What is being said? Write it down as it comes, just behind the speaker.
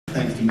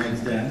to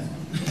Meg's dad,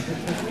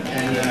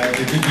 and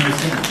the good news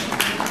singer.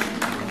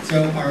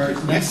 So our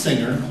next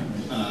singer,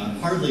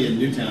 hardly in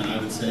Newtown, I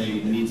would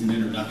say, needs an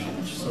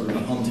introduction. She's sort of a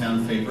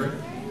hometown favorite.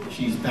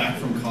 She's back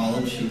from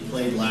college. She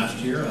played last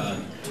year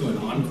to an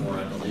encore,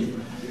 I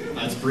believe.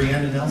 It's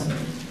Brianna Nelson.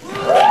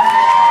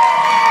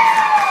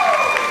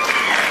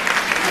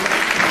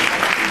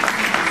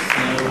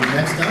 So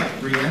next up,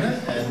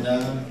 Brianna, and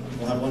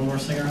we'll have one more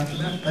singer after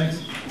that.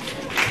 Thanks.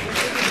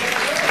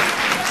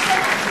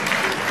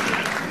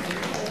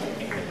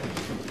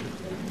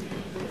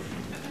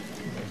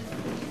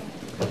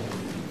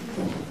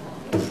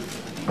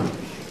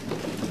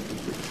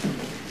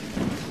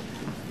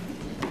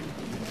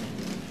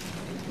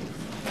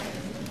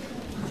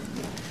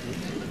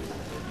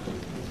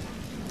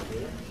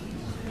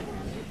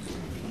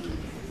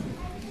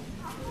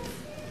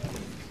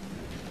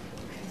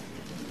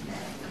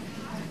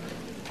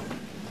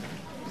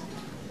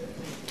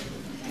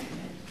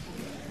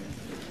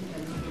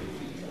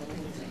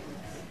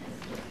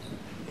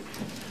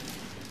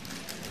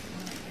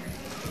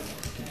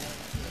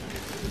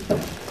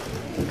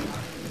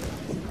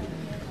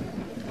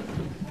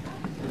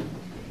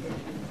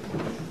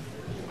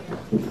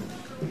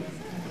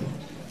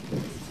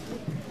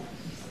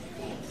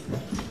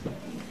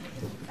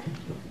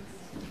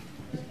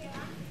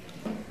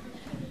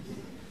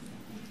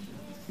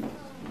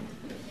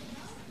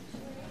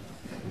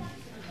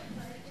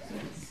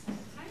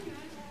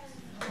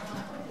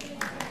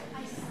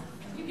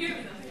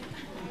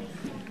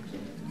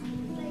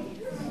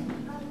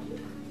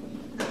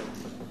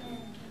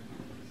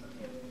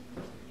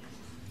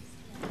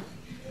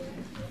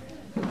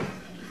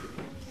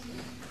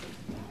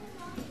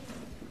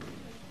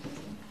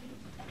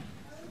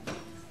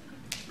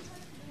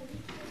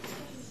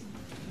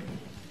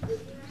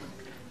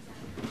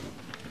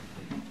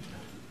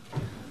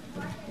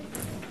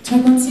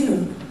 Check 1,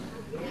 2.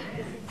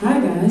 Hi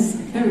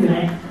guys. There we go.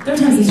 Third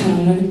time's the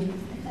charm, right?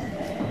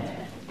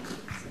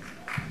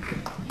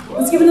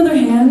 Let's give another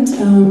hand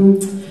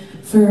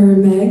for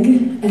Meg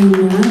and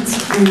Matt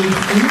and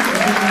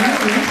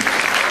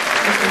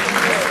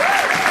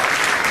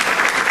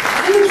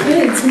the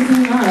kids who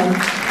came out.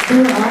 They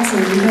were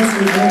awesome. You guys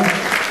were great.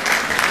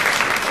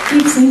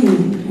 Keep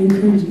singing. I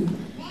encourage you.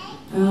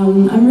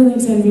 I'm really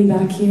excited to be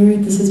back here.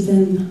 This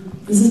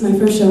is my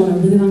first show in a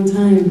really long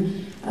time.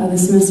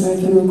 This semester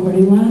I've been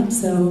recording a lot,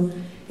 so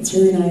it's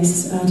really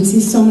nice to see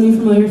so many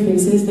familiar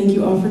faces. Thank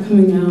you all for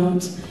coming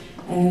out.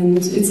 And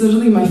it's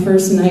literally my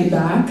first night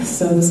back,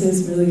 so this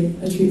is really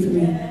a treat for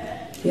me.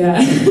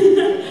 Yeah.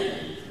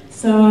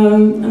 So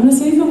I'm going to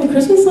sing a couple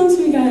Christmas songs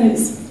for you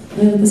guys.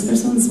 This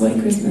first one's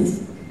White Christmas.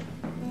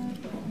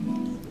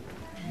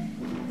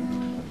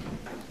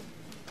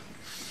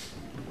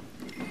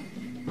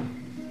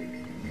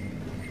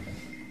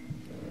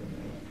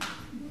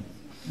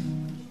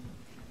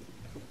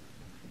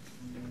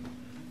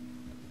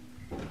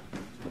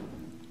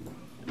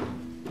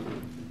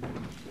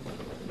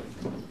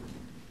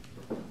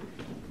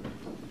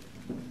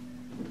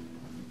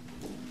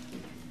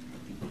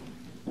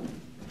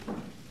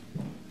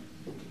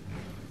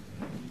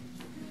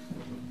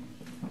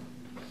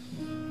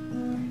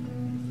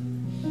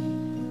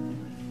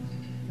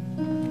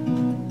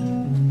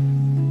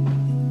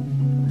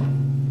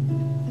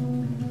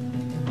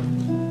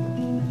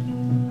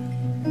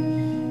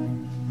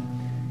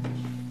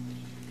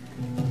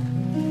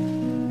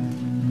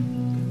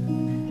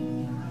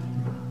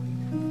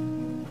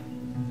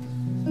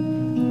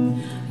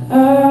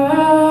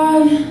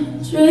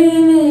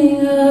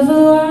 Dreaming of a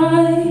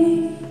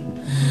white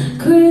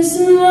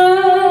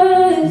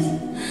Christmas,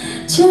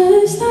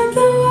 just like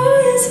the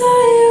ones I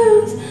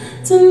used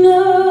to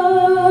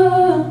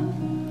know,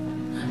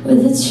 with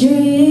the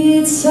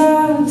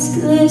treetops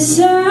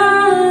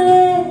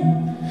glistening,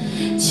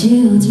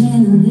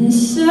 children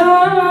listen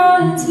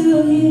to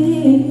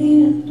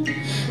hear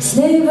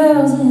sleigh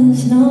bells in the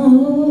snow.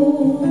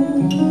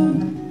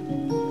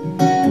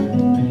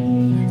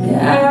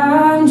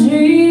 I'm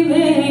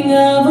dreaming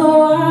of a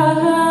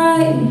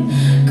white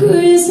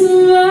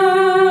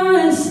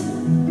Christmas,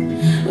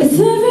 with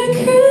every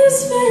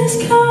Christmas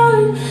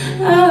card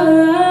I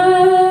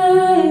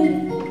write.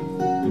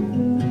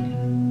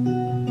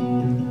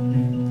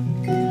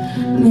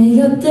 May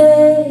your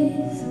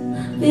days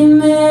be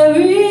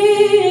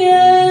merry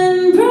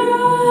and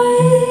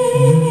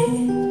bright.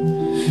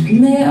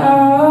 May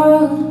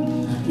all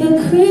your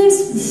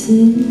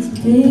Christmases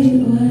be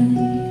white.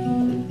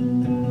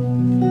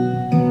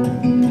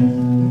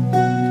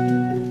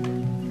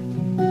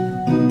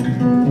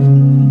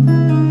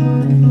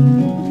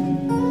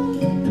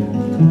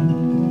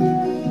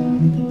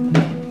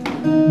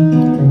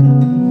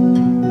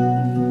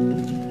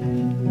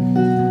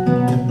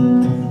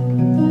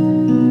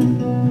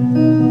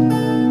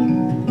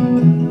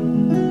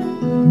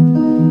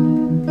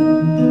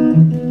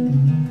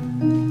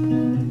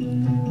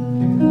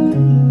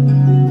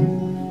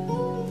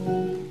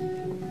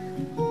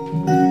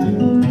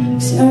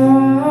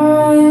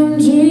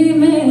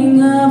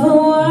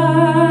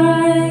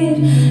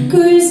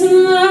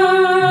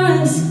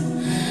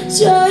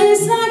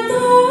 just like the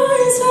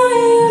ones I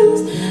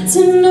used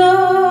to know,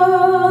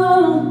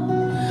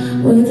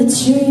 where the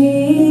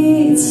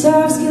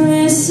treetops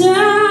glisten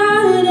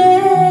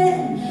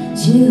and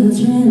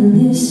children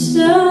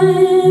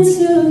listen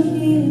to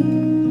hear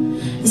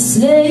the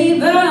sleigh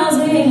bells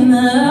in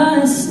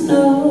the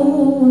snow.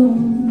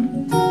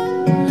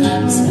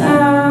 'Cause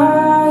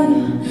I'm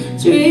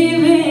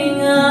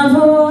dreaming of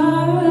a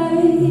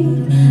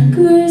white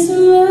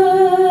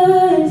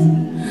Christmas,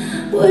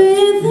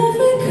 with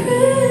every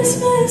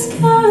Christmas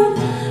card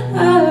I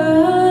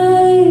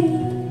write.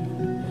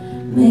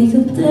 Make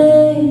up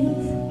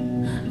days,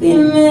 be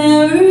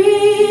merry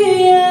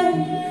and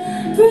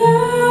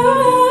bright,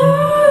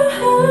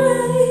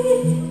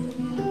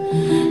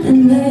 and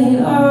may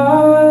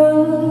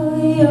all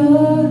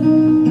your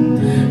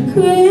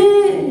Christmases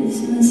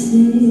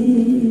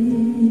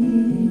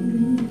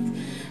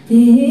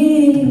be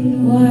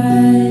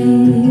white.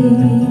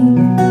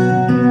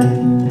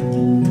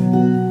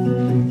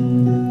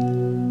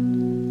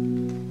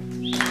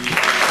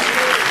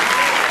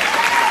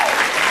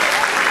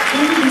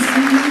 Thank you so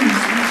much.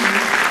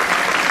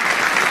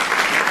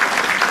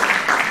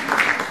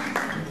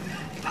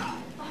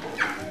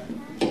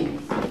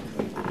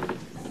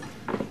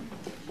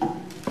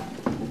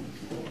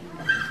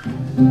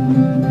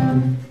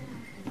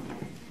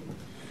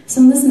 So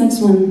this next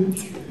one,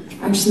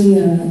 actually,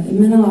 it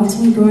meant a lot to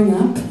me growing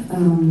up.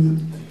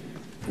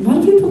 A lot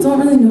of people don't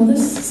really know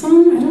this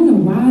song. I don't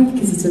know why,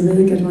 because it's a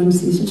really good one,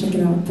 so you should check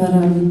it out. But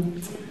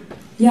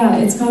yeah,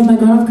 it's called My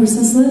Grown Up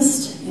Christmas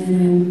List,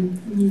 and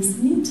I'm gonna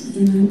sing it,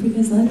 and I hope you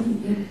guys like it.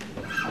 Yeah.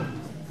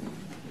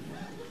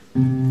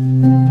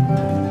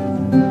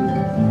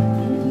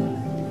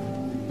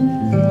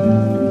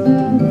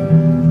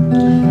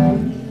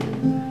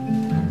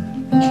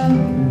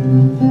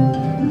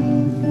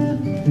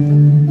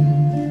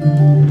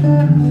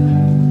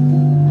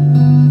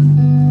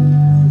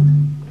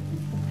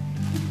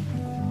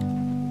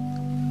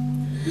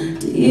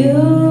 Do you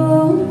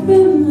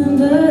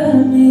remember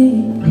me?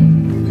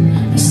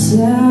 I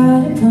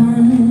sat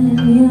upon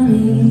your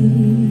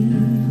knee.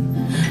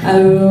 I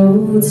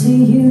wrote to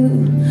you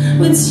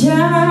with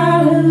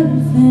childhood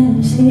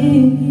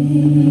fantasies.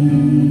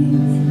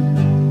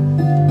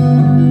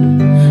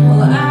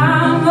 Well,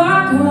 I'm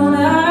all grown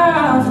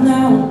up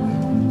now,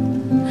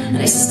 and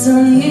I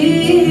still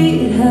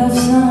need help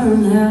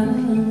somehow.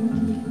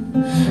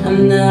 I'm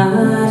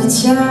not a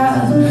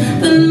child,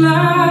 but my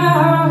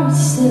heart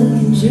still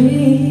can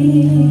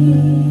dream.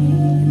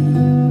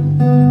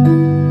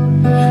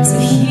 So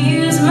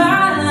here's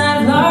my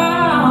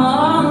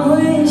lifelong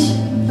wish,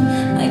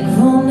 like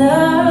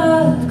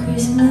grown-up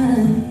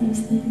Christmas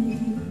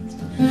things,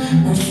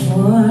 not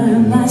for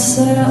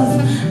myself,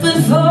 but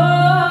for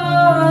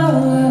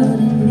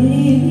me.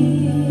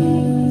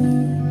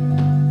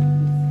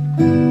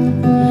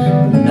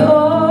 No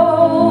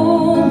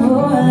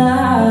more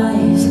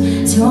lives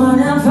torn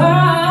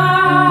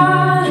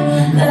apart,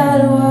 that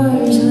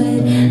wars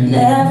would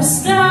never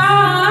start.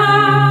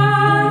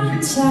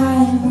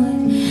 Time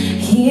would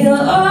heal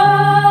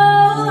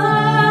all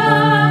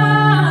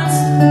hearts,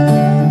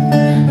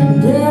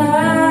 and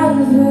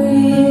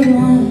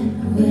everyone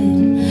would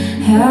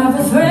have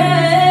a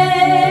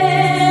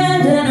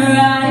friend, and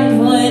right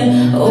would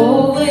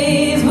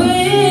always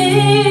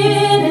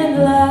win, and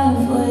love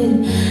would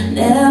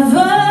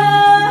never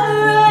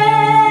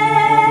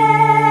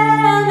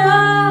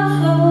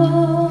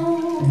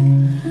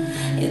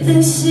end.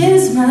 This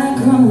is my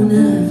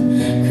grown-up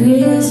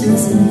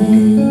Christmas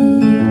Eve.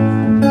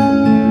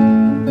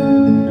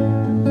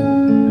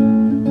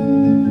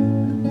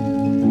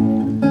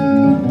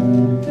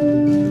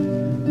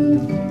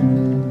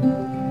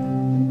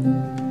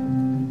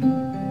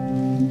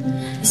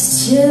 As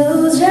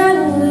children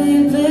we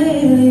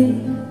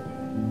believe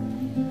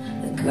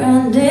the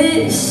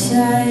grandest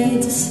sight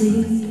to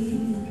see,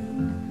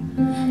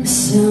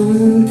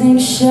 something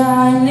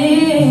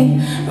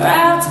shining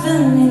wrapped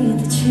beneath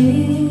the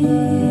tree.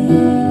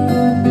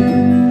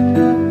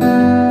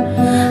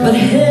 But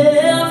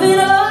heaven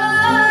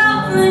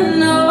only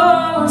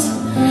knows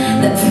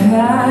that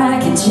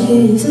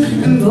packages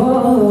and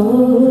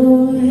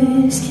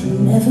boys can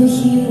never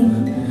heal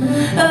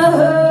a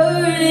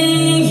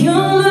hurting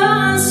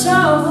human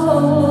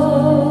soul.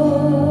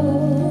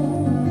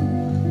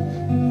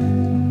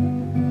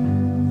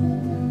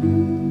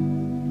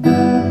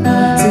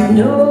 So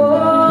no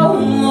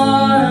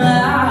more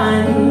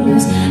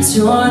lives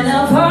torn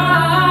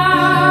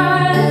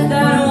apart,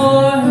 that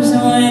wars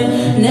would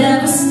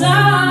never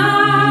start,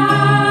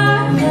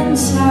 and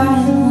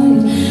time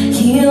would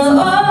heal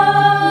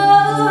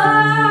all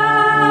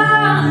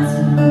hearts,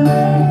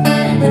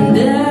 and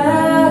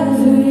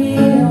everyone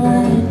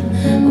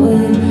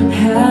would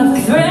have a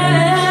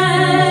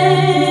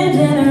friend,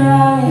 and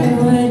right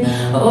would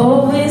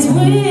always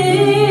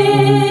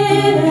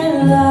win, and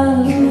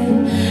love would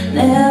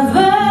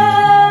never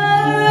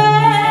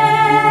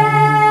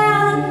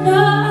end.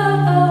 No.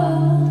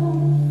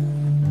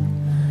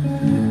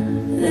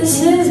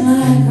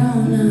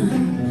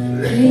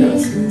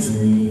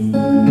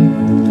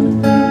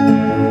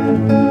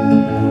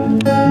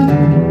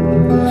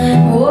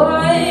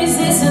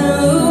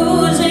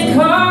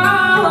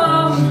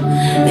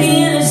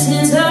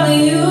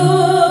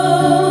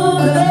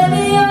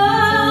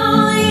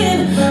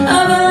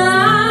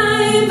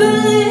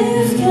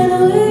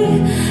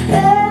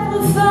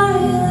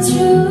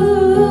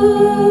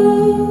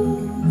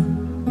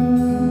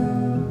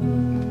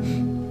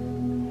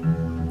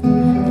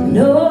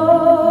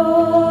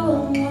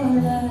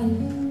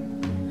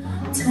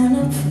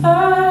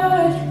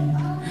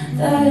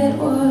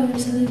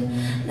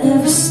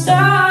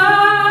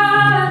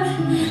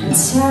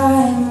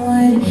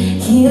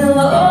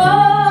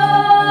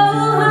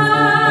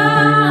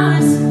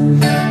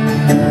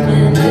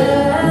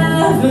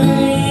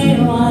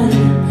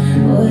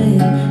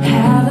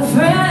 have a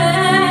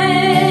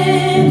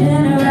friend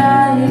and a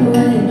right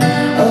would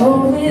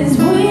always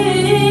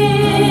win,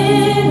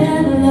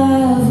 and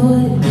love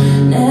would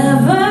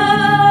never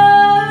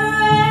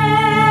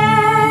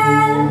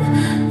end.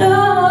 No,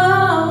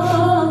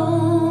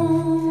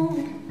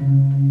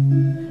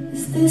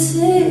 'cause this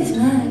is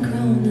my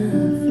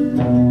grown-up,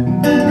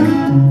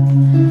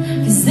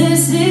 'cause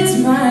this is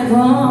my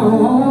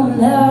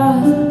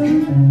grown-up,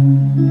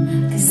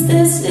 'cause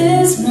this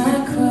is my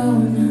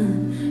grown-up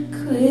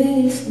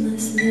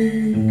Christmas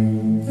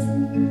list.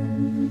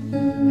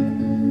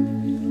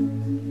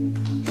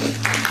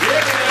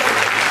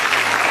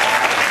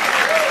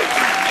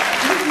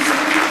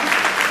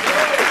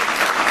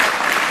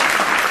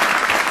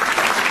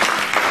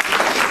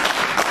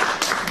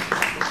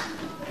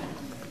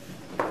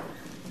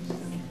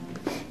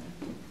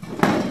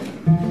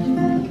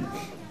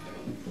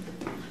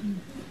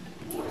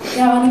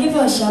 Yeah, I want to give a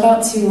shout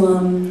out to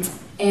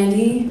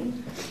Andy.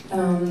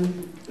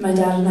 My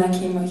dad and I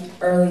came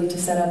early to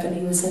set up, and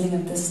he was setting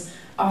up this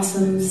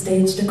awesome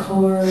stage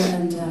decor,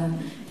 and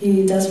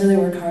he does really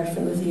work hard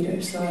for the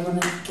theater, so I want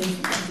to give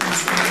him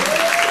some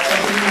applause.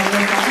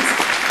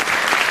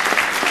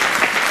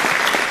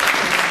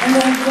 And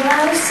then, of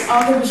course,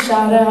 I'll give a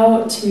shout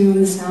out to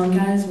the sound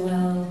guy as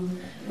well,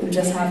 who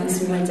just happens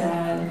to be my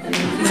dad, and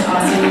he's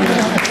awesome.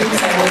 He's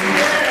excited.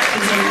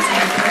 He's really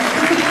excited.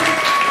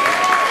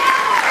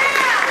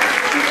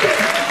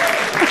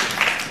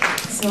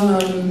 So,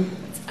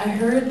 I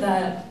heard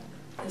that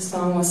this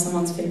song was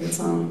someone's favorite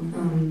song.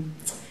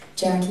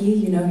 Jackie,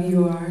 you know who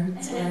you are.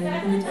 So I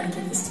wanted to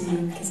dedicate this to you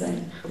because I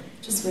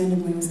just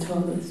randomly was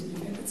told that this was your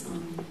favorite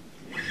song.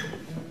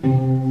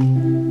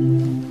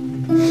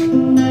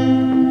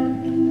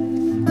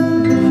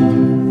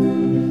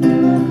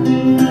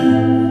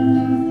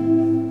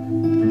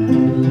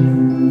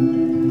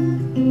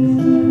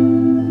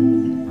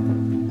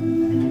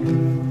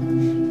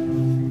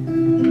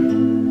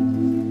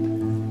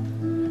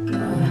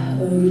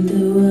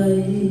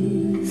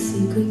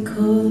 Secret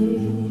chord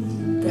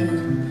that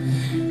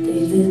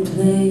David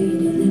played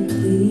and it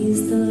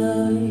pleased the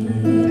Lord,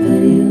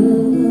 but you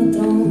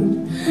don't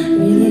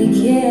really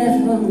care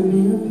for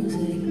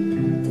music,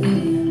 do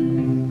you?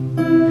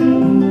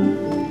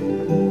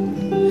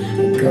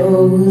 It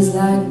goes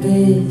like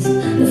this: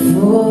 the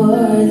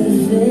fourth, the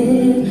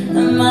fifth,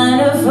 the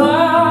minor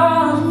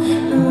fall,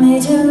 the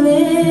major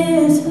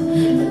list,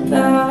 the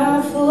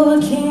powerful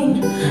king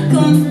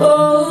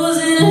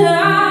composing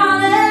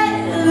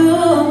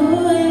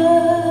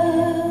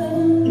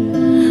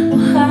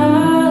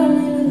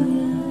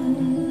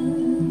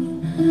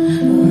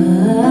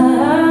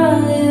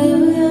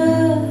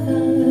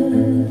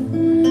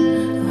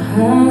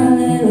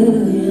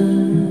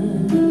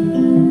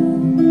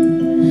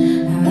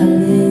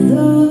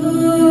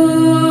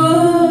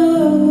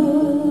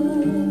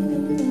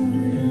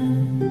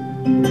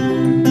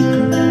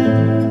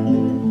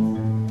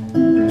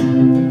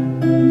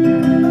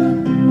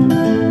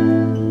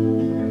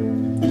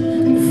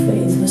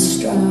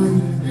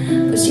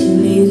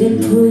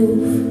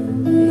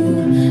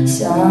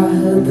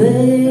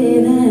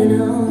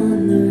bathing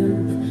on the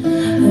roof,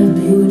 her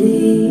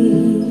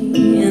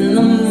beauty in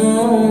the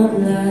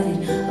moonlight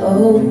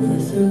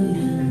overthrew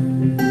you.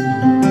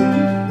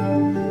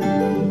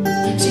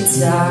 She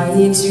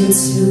tied you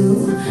to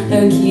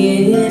her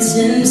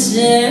kitchen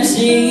chair,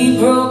 she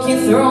broke your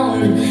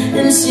throne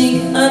and she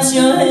cut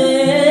your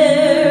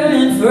hair,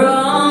 and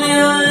from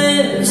your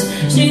lips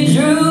she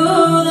drew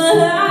the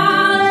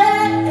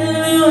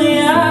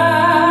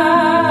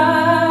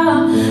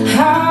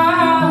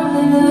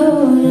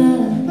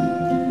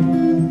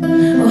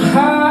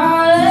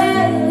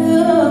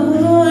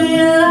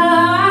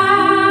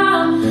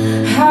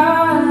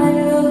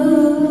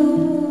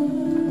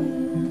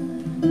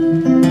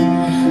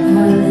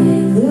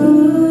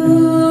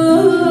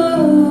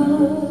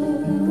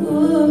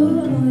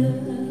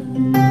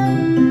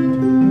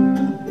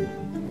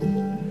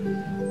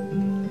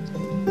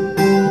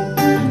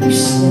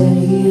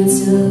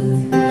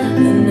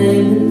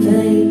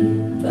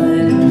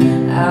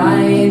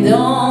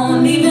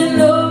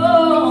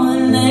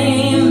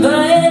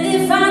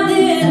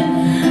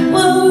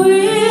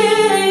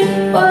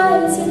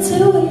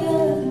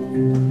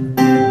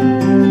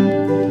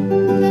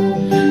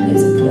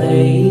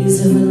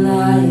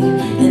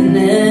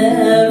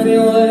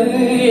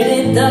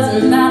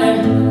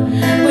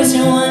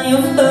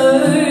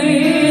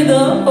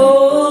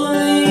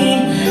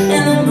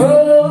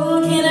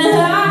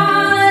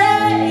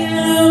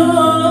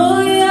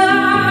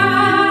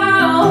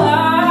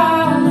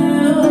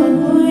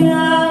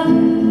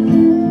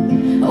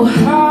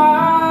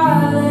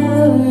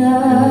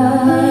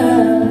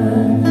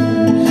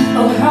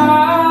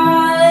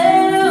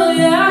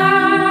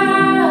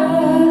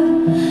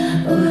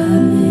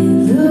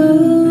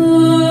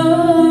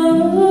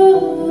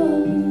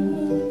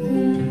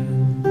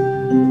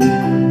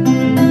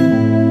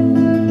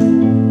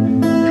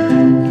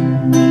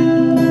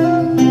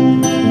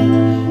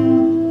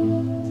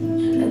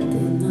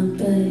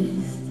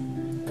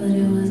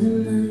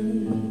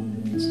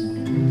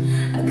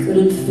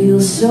couldn't feel,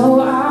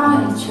 so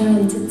I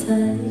tried to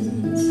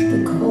taste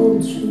the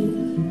cold truth.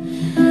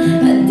 I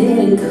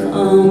didn't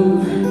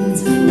come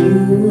to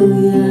fool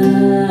ya.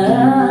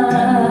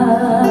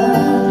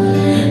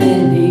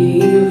 And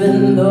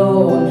even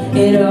though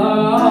it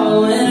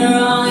all went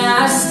wrong,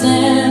 I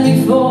stand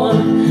before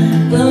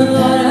the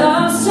Lord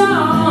of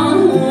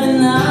song with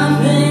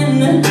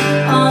nothing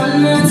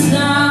on my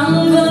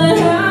tongue but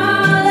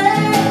hallelujah,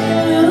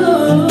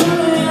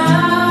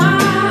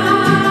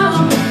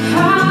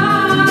 hallelujah,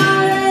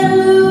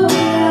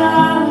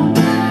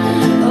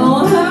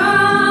 oh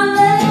hallelujah,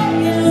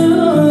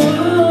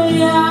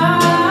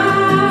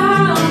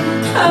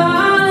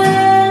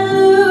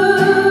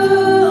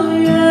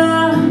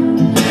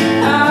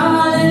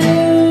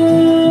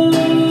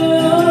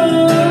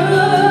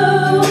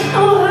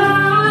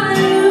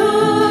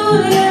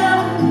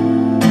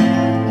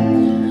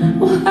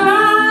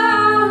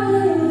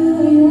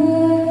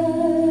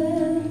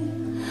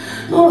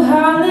 oh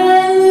hallelujah,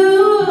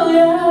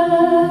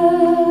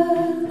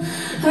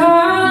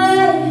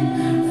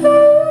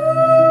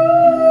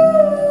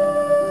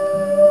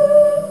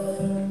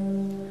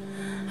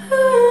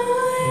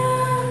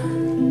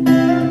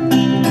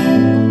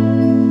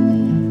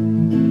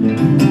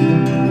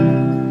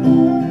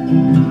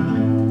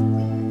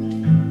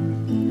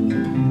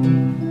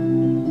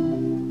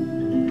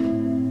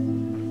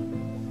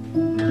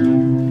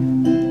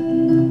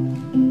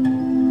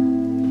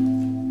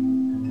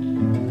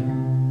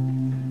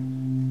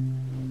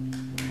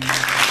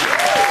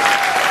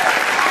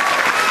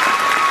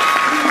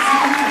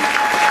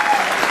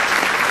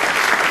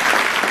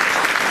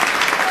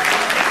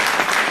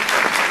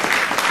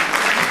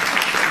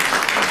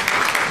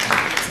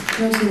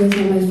 I'm actually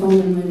looking at my phone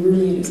and my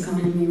roommate is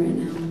calling me right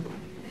now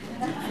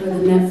for the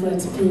Netflix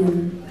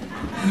pin.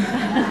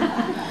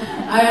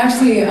 I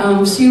actually,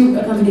 she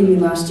accompanied me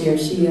last year.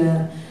 She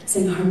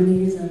sang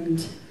harmonies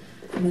and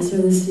I miss her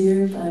this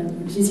year,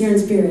 but she's here in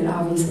spirit,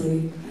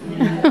 obviously.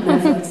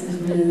 Netflix is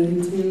really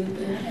into it.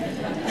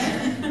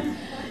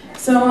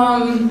 So, I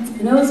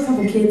know there's a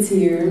couple kids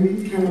here,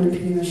 kind of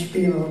repeating the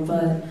spiel,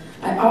 but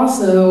I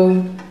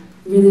also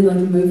really like a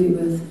movie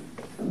with,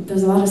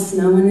 there's a lot of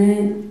snow in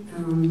it.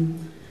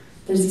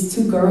 There's these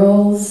two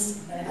girls,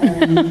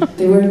 and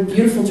they wear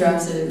beautiful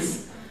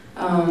dresses.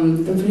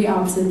 They're pretty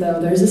opposite though.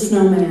 There's a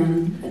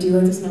snowman. I do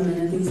like the snowman,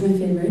 I think he's my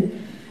favorite.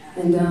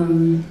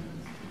 And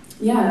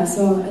yeah,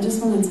 so I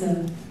just wanted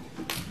to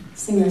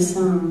sing her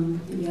song,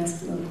 maybe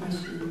ask a little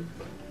question.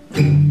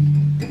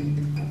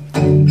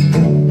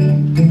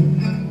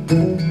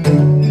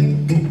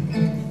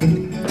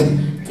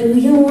 Do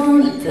you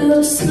want to build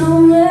a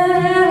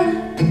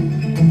snowman?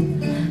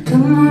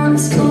 Come on,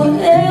 let's go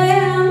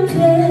and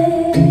play.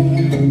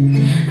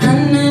 I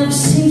never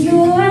see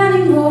you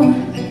anymore.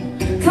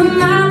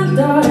 Come out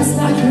the door, it's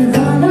like you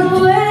run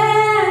away.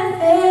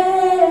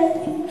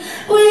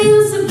 We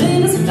used to be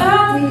the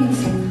buddies,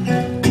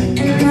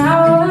 and now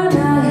we're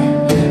not.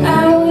 I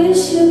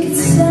wish you could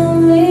tell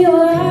me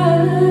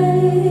why.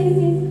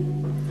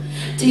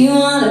 Do you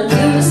want to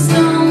build a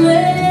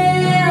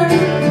snowman?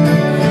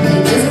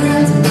 It doesn't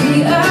have to be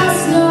a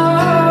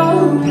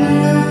snowman.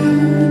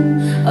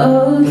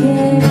 Okay.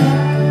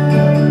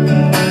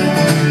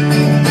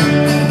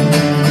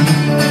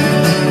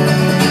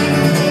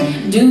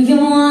 Do you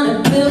want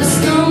to build a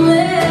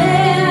snowman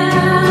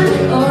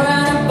or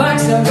ride our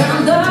bikes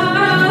around the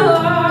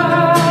halls?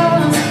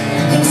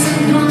 Think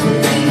some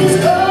company is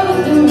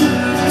overdue.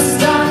 I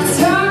start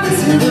talking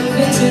to the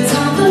pictures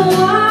on the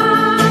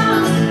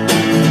wall.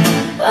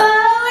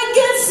 Oh, it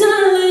gets a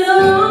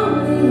little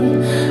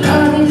lonely,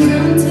 all these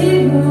empty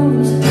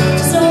rooms,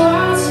 just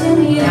watching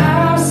the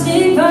hours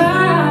tick by.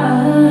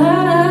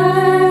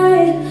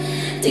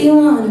 Do you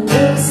want to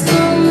build a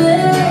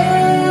snowman?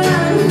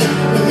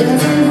 It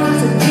doesn't have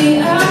to be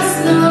a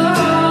snowman.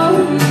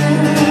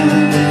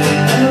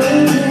 Oh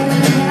yeah.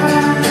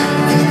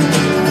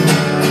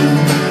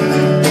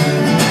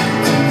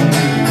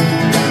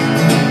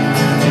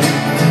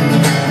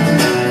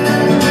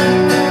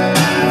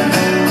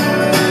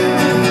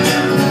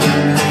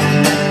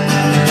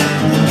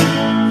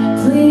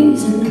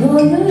 Please, I know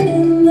you're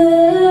in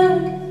there.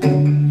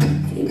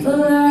 People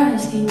are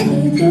asking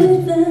where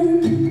you've been.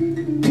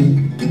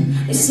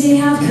 They say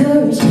have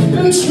courage, and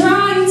I'm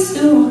trying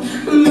to.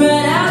 I'm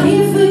right out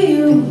here for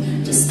you.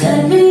 Just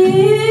let me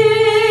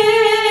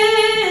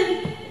in.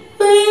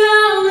 We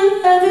only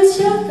have each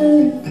other.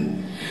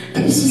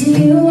 It's just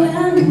you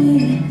and me.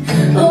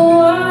 Oh,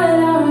 what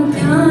are we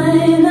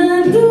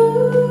gonna do?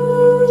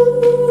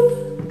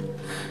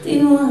 Do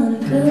you wanna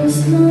build a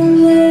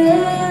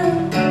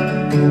snowman?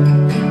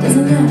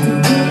 Doesn't have to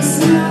be a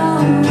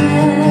snowman.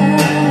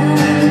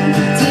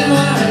 Do you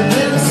wanna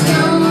build a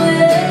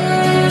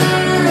snowman?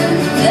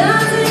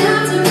 Doesn't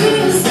have to be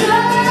a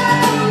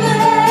snowman.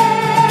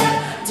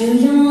 Do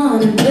you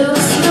wanna build a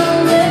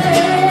snowman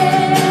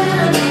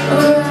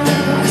or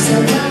ride bikes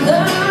around the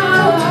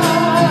halls?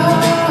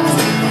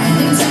 I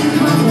think some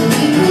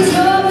company is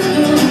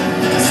overdue.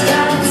 I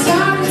started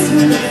talking to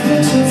the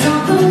pictures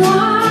on the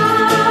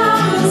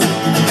walls.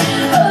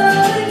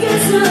 Oh, it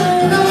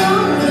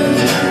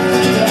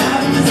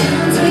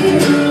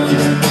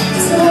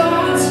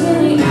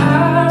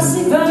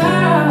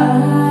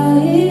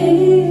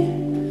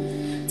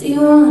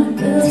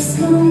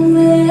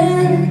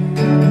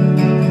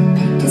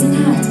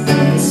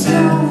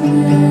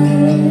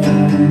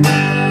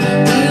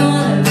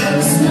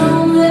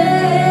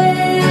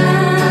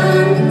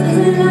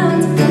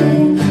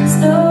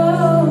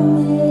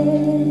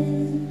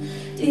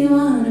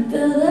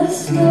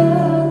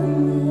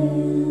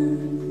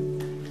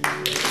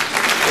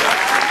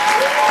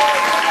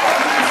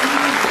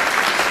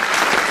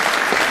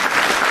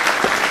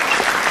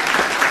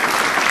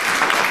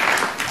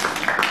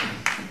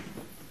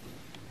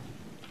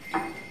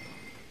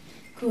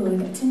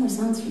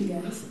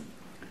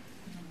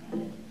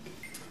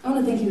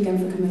want to thank you again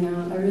for coming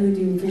out. I really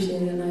do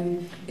appreciate it,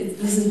 and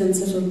this has been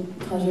such a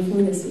pleasure for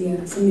me to see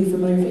so many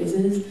familiar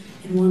faces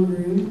in one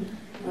room.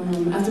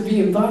 After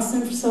being in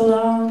Boston for so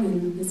long,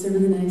 and it's a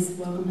really nice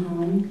welcome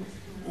home.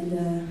 And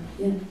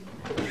yeah.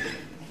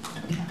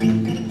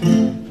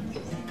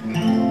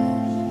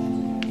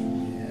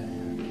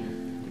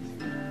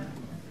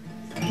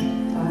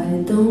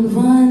 I don't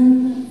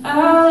want a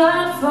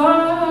lot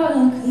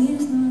for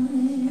Christmas.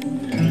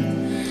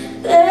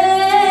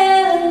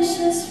 There's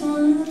just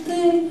one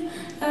thing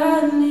I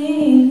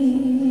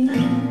need.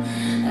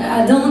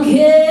 I don't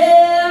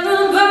care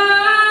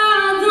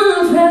about the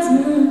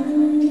presents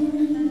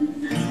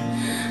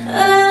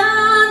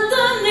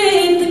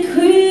underneath the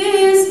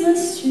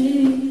Christmas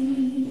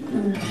tree.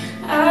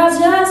 I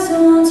just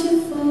want you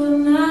for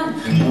my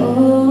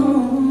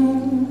own.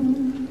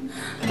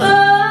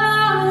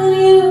 But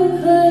you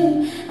could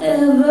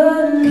ever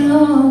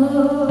know.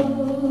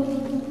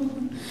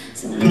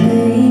 So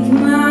make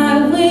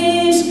my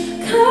wish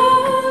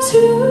come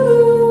true.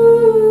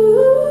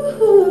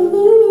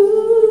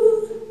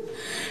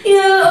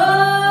 You're all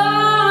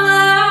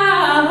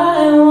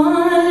I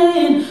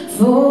want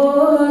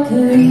for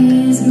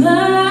Christmas.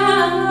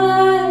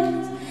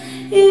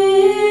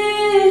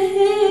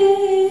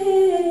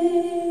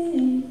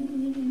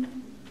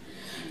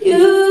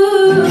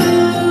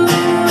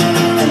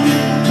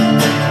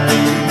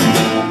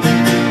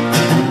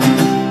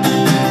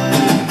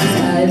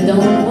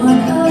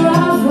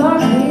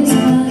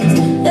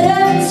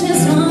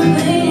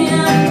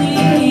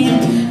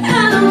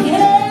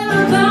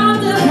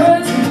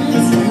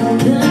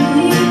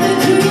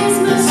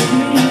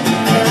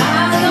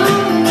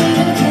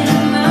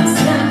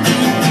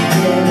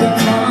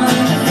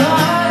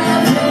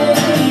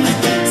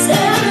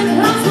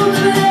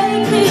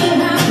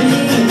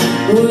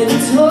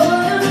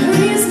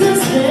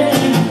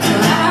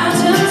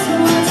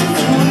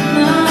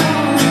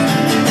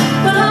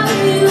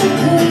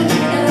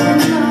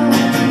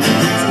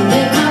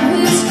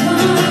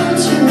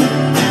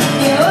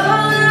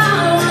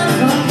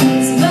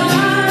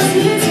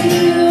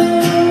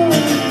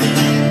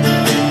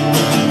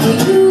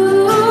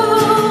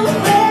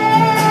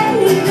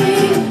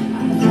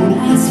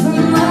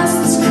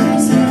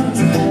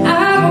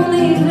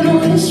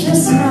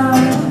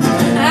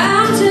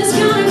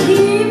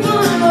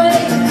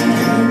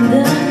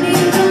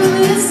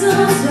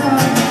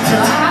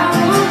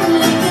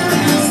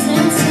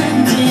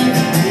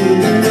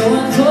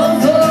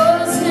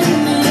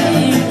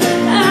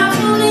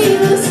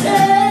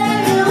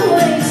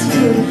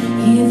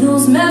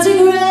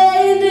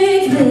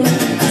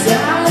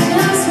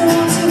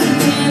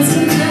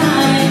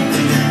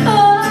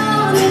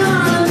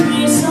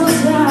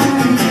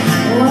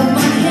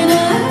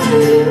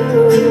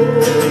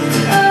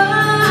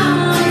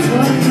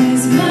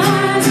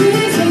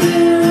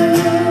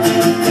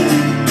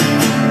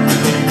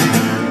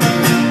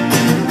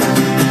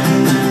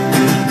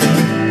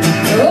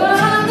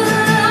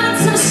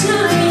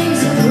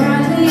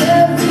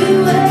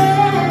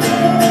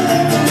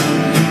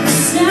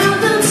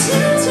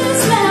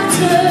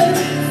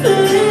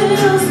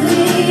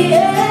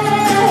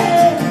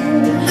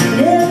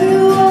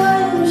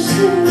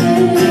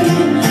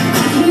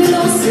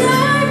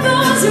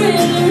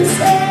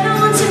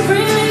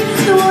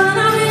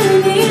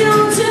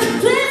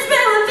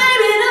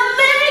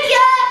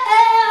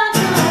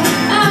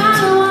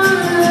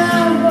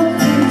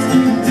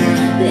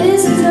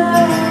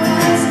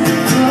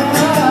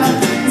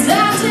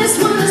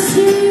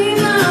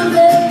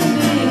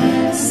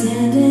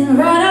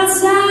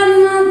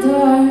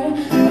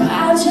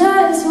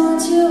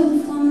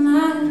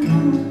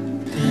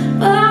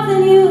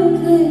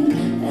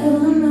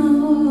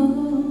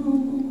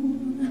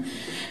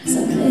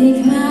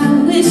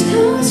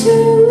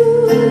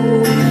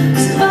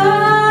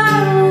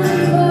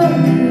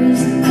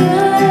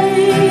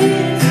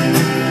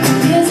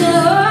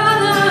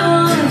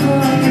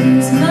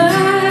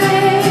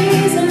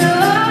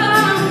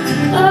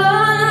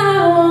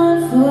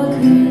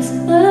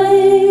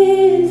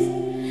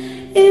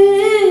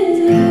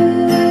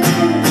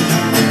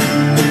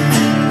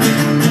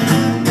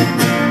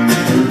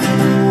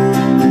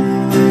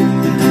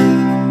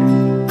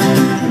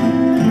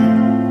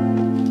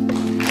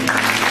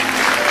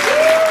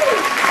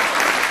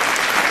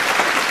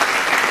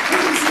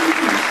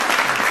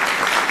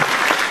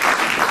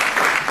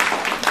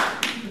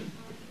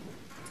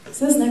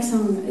 So this next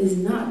song is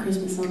not a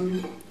Christmas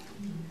song,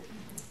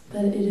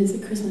 but it is a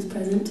Christmas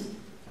present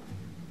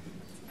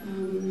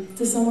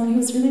to someone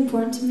who's really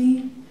important to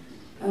me.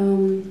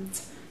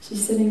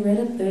 She's sitting right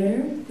up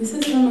there. This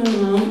is from my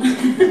mom. I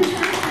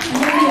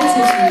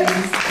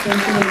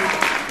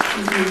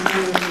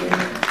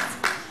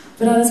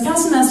But this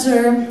past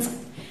semester,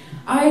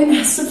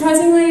 I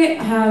surprisingly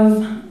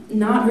have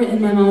not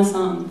written my mom a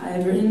song. I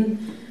have written,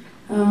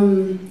 I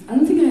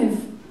don't think I've,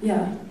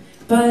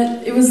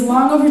 but it was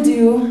long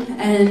overdue,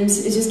 and it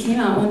just came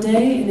out one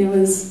day, and it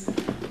was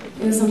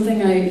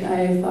something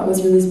I thought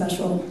was really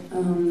special.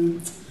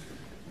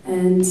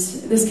 And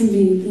this can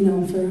be, you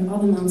know, for all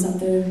the moms out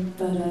there,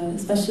 but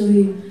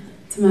especially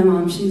to my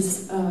mom.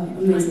 She's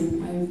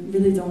amazing. I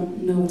really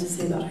don't know what to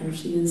say about her.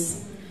 She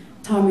has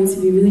taught me to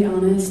be really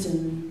honest,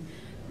 and,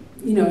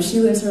 you know, she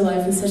lives her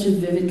life with such a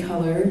vivid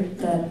color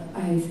that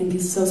I think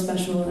is so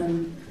special,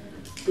 and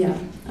yeah,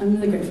 I'm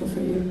really grateful for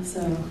you.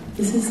 So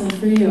this is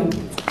for you,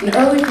 an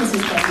early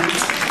Christmas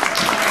present.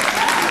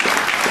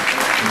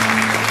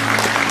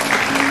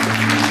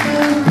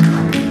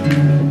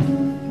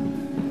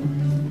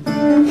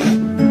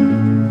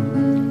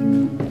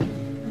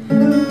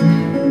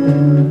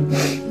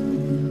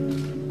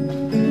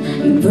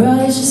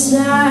 Brush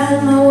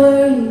aside my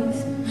worries,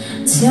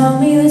 tell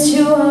me that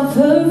you are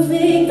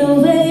perfect the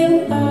way you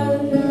are.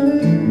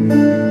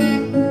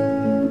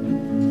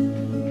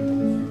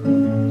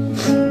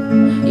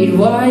 You'd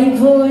wipe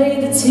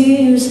away the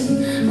tears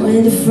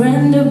when a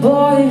friend or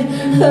boy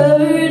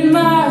hurt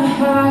my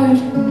heart.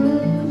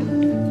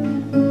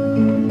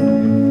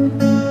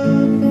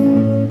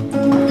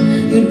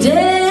 You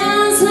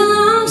dance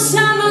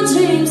alongside my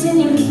dreams and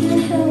you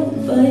can't help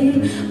but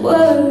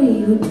worry.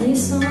 You would play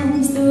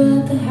songs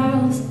throughout the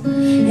house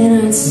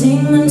and I'd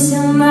sing them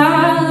till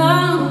my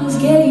lungs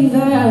gave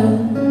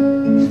out.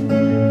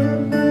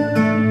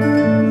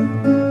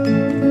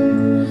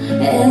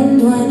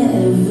 And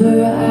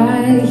whenever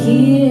I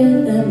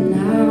hear them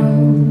now,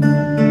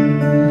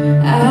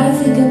 I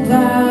think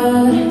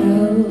about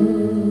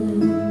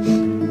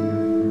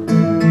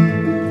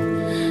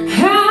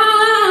how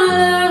I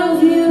love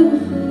you,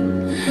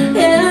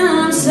 and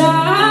I'm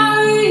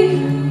sorry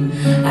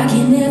I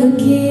can never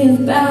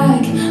give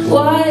back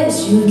what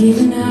you've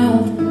given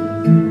out.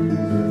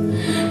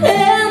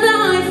 And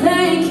I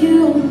thank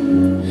you,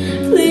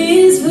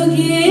 please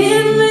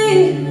forgive me.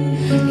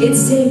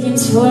 It's taken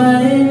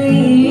 20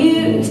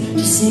 years to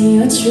see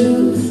your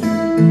truth.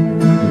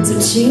 So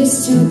cheers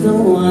to the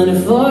one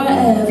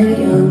forever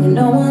young, and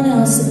no one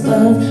else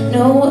above,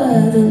 no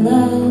other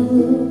love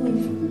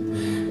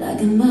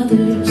like a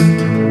mother's.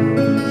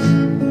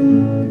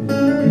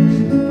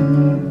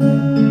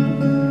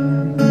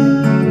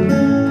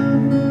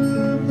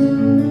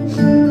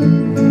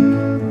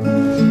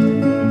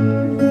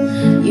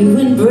 You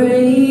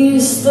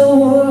embrace the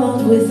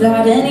world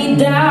without any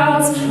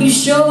doubts. You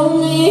show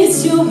me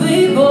to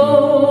be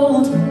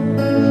bold,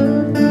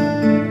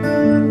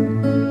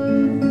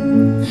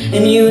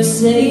 and you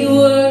say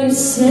words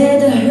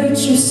said to hurt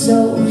your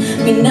soul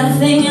mean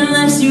nothing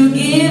unless you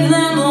give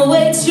them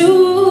away to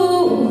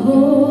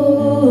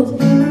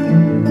hold.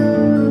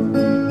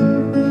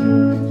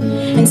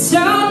 And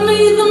tell me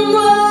the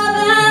more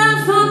that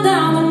I found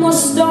out, the more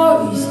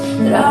stories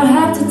that I'll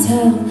have to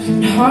tell.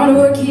 And hard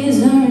work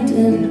is earned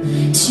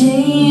and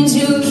change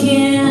you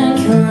can't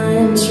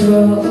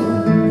control.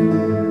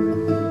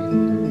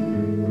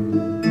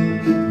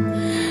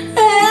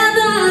 And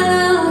I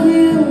love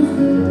you,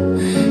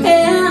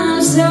 and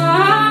I'm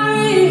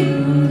sorry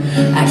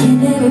I can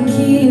never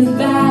give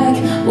back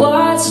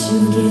what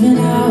you've given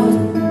out.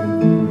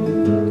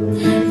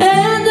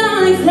 And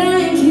I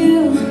thank you,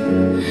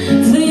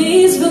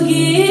 please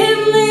forgive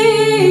me.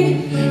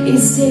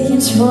 It's taken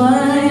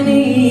 20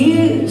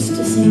 years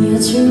to sing your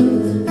truth.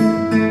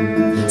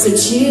 So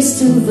cheers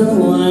to the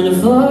one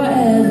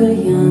forever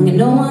young, and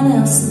no one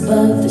else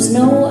above. There's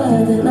no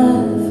other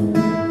love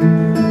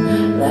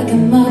like a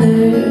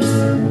mother's.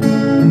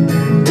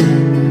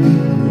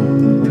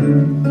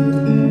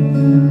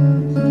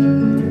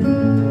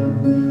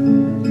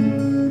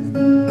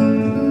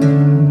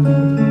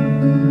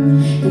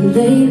 And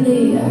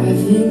lately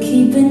I've been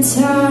keeping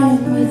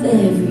time with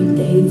every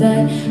day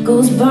that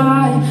goes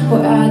by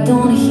where I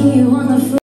don't hear